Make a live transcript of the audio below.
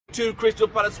To Crystal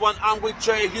Palace 1, I'm with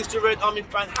Trey, Houston Red Army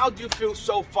fan. How do you feel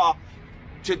so far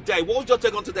today? What was your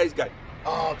take on today's game?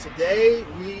 Oh, today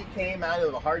we came out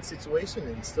of a hard situation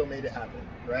and still made it happen,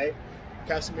 right?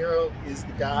 Casemiro is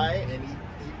the guy, and he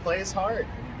plays hard.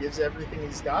 He gives everything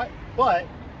he's got. But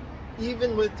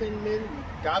even with 10 men,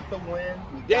 we got the win.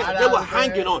 They were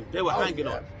hanging on. They were hanging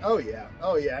on. Oh, yeah.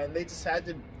 Oh, yeah. And they just had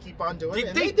to keep on doing it.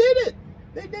 And they did it.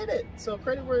 They did it. So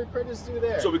credit where credit's due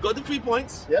there. So we got the 3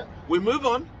 points. Yeah. We move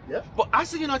on. Yeah. But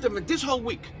as a United, this whole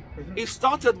week, it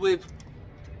started with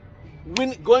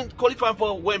qualifying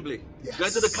for Wembley. Yes.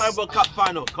 Going to the Carabao Cup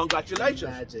final. Congratulations.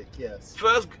 Magic, yes.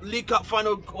 First League Cup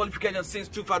final qualification since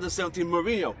 2017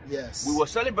 Mourinho. Yes. We were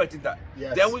celebrating that.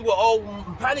 Yes. Then we were all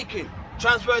panicking.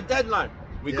 Transfer deadline.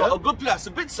 We got a good player,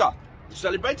 Sabitzer. We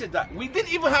celebrated that. We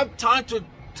didn't even have time to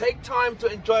take time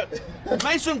to enjoy it.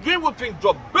 Mason Greenwood thing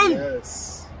dropped. Boom!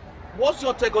 Yes. What's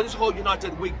your take on this whole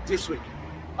United week this week?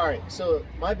 All right, so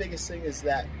my biggest thing is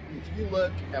that if you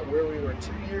look at where we were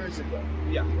 2 years ago,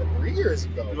 even 3 years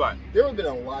ago, there have been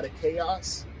a lot of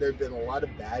chaos. There have been a lot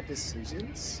of bad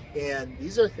decisions, and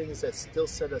these are things that still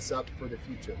set us up for the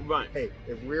future. Right. Hey,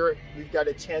 if we've got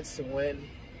a chance to win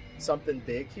something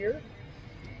big here,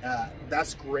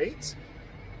 that's great.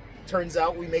 Turns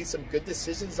out we made some good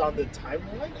decisions on the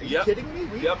timeline. Are you kidding me?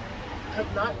 We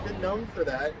have not been known for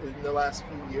that in the last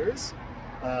few years.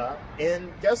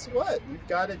 And guess what? We've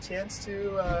got a chance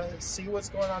to see what's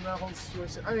going on in that whole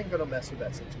situation. I ain't going to mess with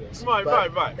that situation.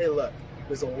 Right. Hey, look,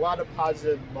 there's a lot of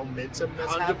positive momentum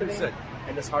that's 100%. Happening,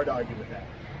 and it's hard to argue with that.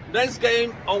 Next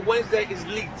game on Wednesday is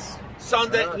Leeds.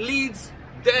 Sunday, Leeds,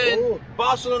 then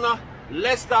Barcelona,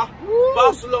 Leicester,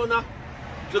 Barcelona.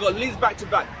 So we've got Leeds back to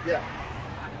back. Yeah.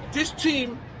 This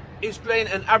team is playing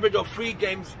an average of 3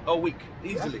 games a week,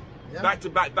 easily. Yeah. Back to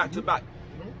back, back to back.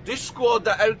 This squad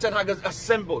that Eric Ten Hag has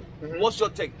assembled, what's your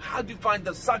take? How do you find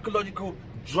the psychological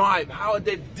drive? How are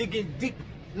they digging deep?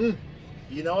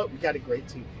 You know what? We got a great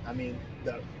team. I mean,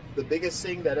 the biggest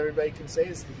thing that everybody can say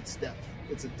is it's depth.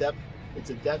 It's a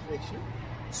depth issue.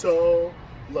 So,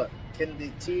 look, can the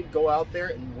team go out there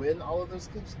and win all of those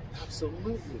games?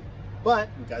 Absolutely. But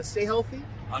we got to stay healthy.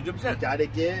 100%. We got to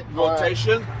get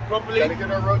rotation properly. Got to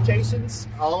get our rotations.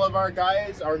 All of our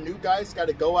guys, our new guys, got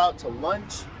to go out to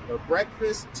lunch or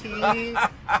breakfast, tea. I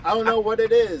don't know what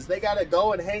it is. They got to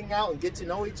go and hang out and get to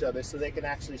know each other so they can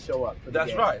actually show up for the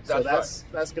game. Right. That's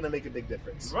going to make a big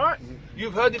difference. Right.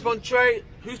 You've heard it from Trey,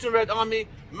 Houston Red Army,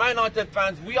 Man United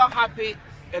fans. We are happy.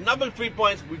 Another 3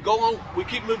 points. We go on. We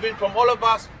keep moving from all of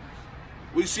us.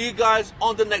 We see you guys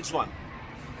on the next one.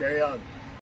 Carry on.